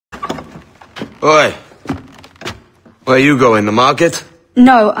Oi! Where you going, the market?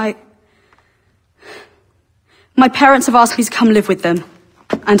 No, My parents have asked me to come live with them,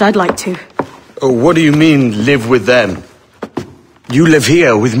 and I'd like to. Oh, what do you mean, live with them? You live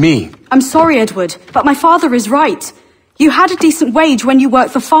here with me. I'm sorry, Edward, but my father is right. You had a decent wage when you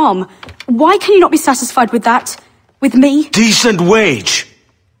worked the farm. Why can you not be satisfied with that? With me? Decent wage?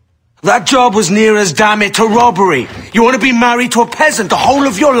 That job was near as, damn it, to robbery. You want to be married to a peasant the whole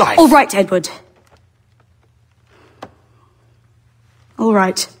of your life? All right, Edward. All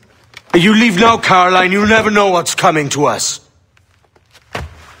right. You leave now, Caroline. You'll never know what's coming to us.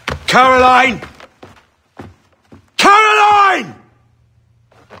 Caroline! Caroline!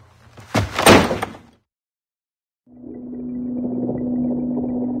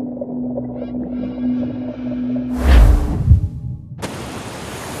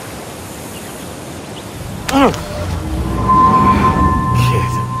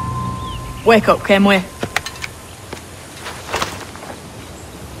 Kid. Wake up, Kenway.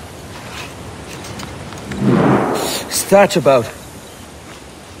 Thatch about?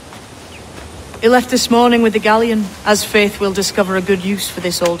 He left this morning with the galleon. As faith, we'll discover a good use for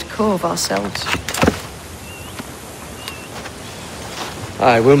this old cove ourselves.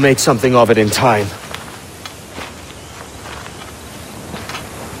 Aye, we'll make something of it in time.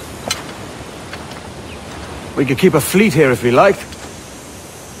 We could keep a fleet here if we liked.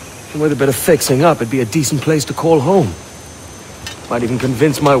 And with a bit of fixing up, it'd be a decent place to call home. Might even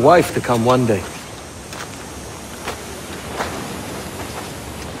convince my wife to come one day.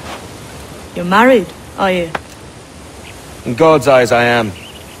 You're married, are you? In God's eyes, I am.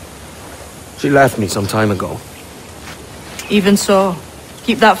 She left me some time ago. Even so,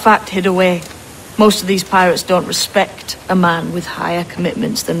 keep that fact hid away. Most of these pirates don't respect a man with higher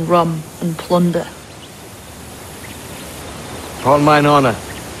commitments than rum and plunder. On mine honor.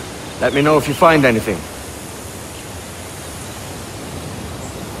 Let me know if you find anything.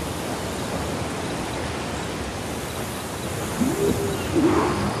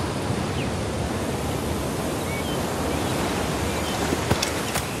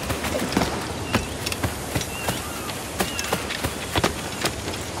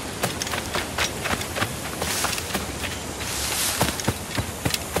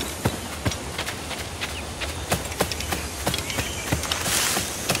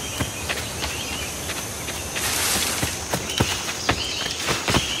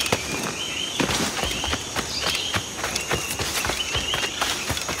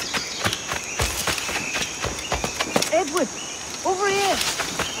 Edward, over here.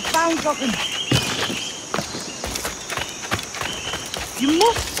 I found something. You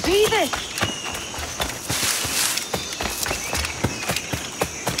must see this.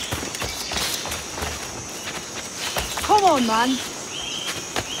 Come on, man.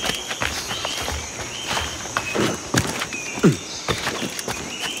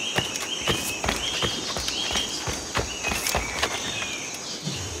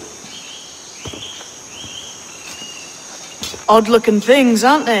 Odd-looking things,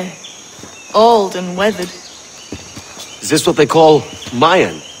 aren't they? Old and weathered. Is this what they call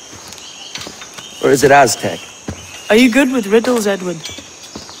Mayan? Or is it Aztec? Are you good with riddles, Edward?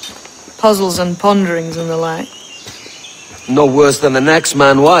 Puzzles and ponderings and the like? No worse than the next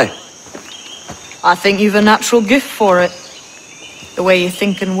man, why? I think you've a natural gift for it. The way you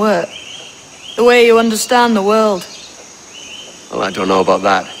think and work. The way you understand the world. Well, I don't know about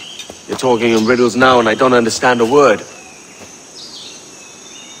that. You're talking in riddles now and I don't understand a word.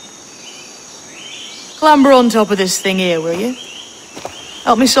 Clamber on top of this thing here, will you?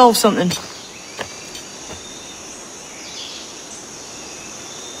 Help me solve something.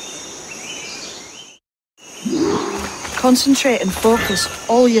 Concentrate and focus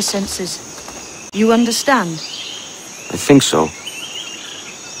all your senses. You understand? I think so.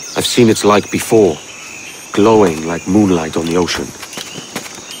 I've seen its like before. Glowing like moonlight on the ocean.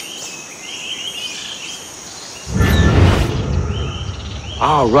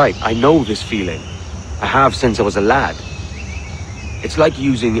 Ah, right. I know this feeling. I have since I was a lad. It's like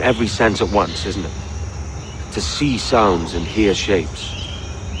using every sense at once, isn't it? To see sounds and hear shapes.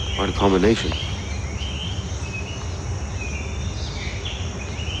 Quite a combination.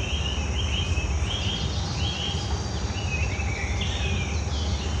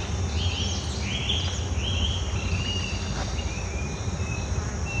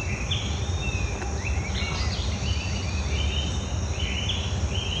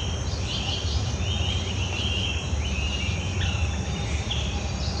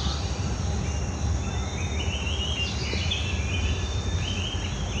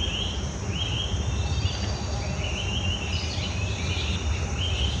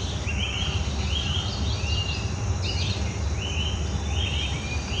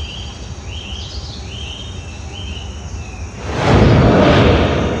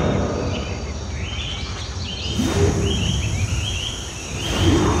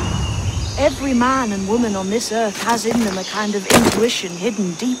 Every man and woman on this earth has in them a kind of intuition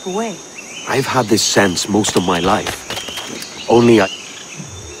hidden deep away. I've had this sense most of my life. Only I...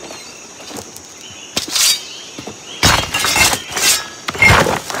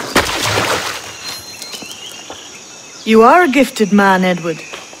 You are a gifted man, Edward.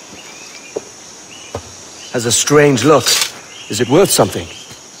 Has a strange look. Is it worth something?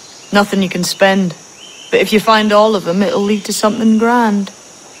 Nothing you can spend. But if you find all of them, it'll lead to something grand.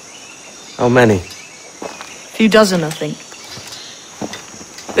 How many? A few dozen, I think.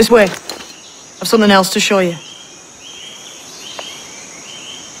 This way. I've something else to show you.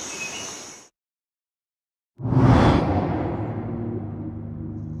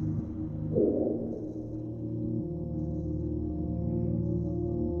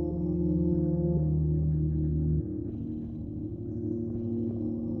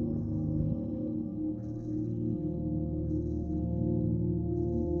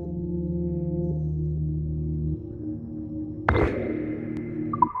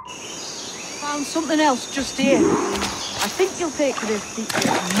 Found something else just here. I think you'll take this secret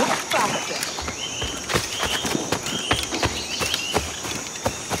much faster.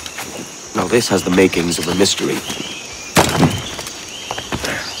 Now this has the makings of a mystery.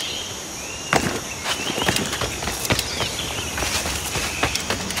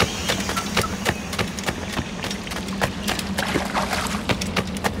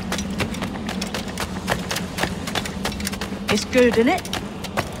 It's good, isn't it?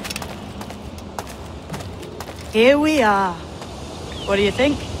 Here we are. What do you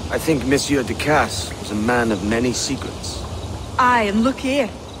think? I think Monsieur Ducasse was a man of many secrets. Aye, and look here.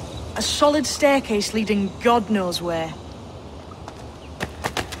 A solid staircase leading God knows where.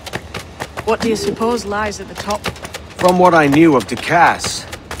 What do you suppose lies at the top? From what I knew of Ducasse,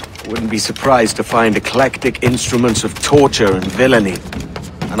 I wouldn't be surprised to find eclectic instruments of torture and villainy.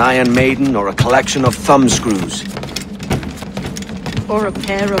 An Iron Maiden or a collection of thumbscrews. Or a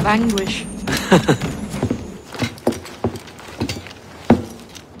pair of anguish.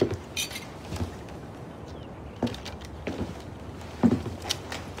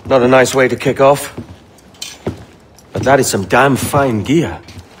 Not a nice way to kick off. But that is some damn fine gear.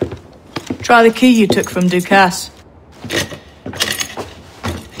 Try the key you took from Ducasse.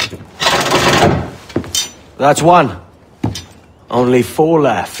 That's one. Only 4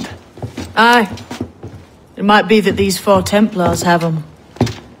 left. Aye. It might be that these 4 Templars have them.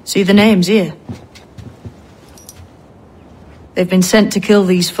 See the names here? They've been sent to kill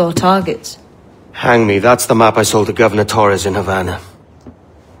these 4 targets. Hang me, that's the map I sold to Governor Torres in Havana.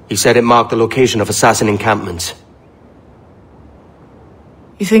 He said it marked the location of assassin encampments.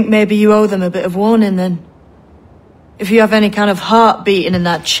 You think maybe you owe them a bit of warning, then? If you have any kind of heart beating in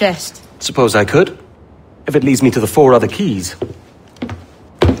that chest. Suppose I could, if it leads me to the 4 other keys.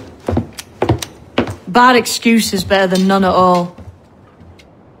 Bad excuse is better than none at all.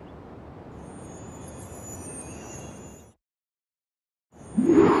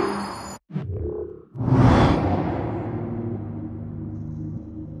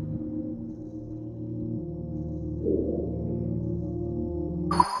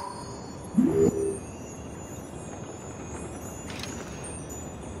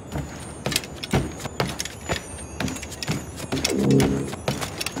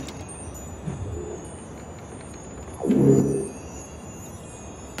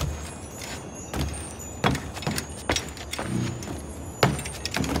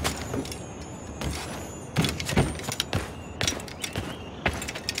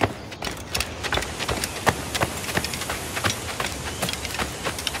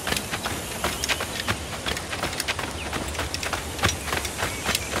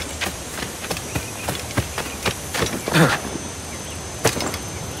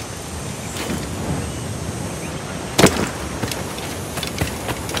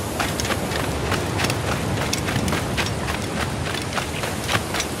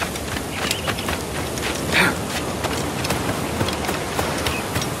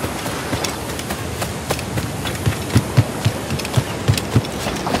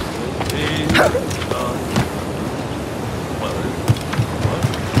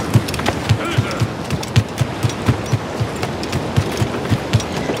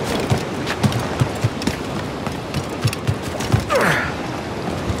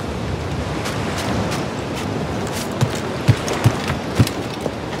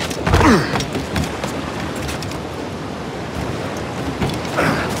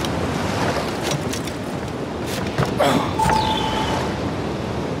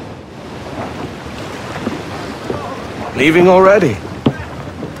 Leaving already?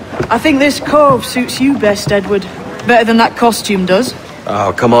 I think this cove suits you best, Edward. Better than that costume does.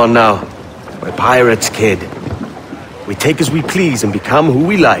 Oh, come on now. We're pirates, kid. We take as we please and become who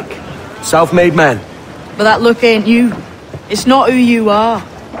we like. Self-made men. But that look ain't you. It's not who you are.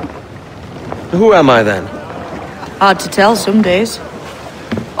 Who am I then? Hard to tell some days.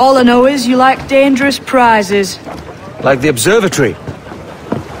 All I know is you like dangerous prizes. Like the observatory.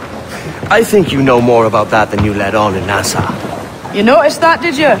 I think you know more about that than you let on in Nassau. You noticed that,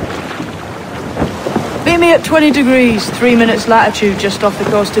 did you? Meet me at 20 degrees, 3 minutes latitude just off the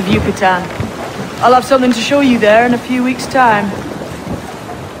coast of Yucatan. I'll have something to show you there in a few weeks' time.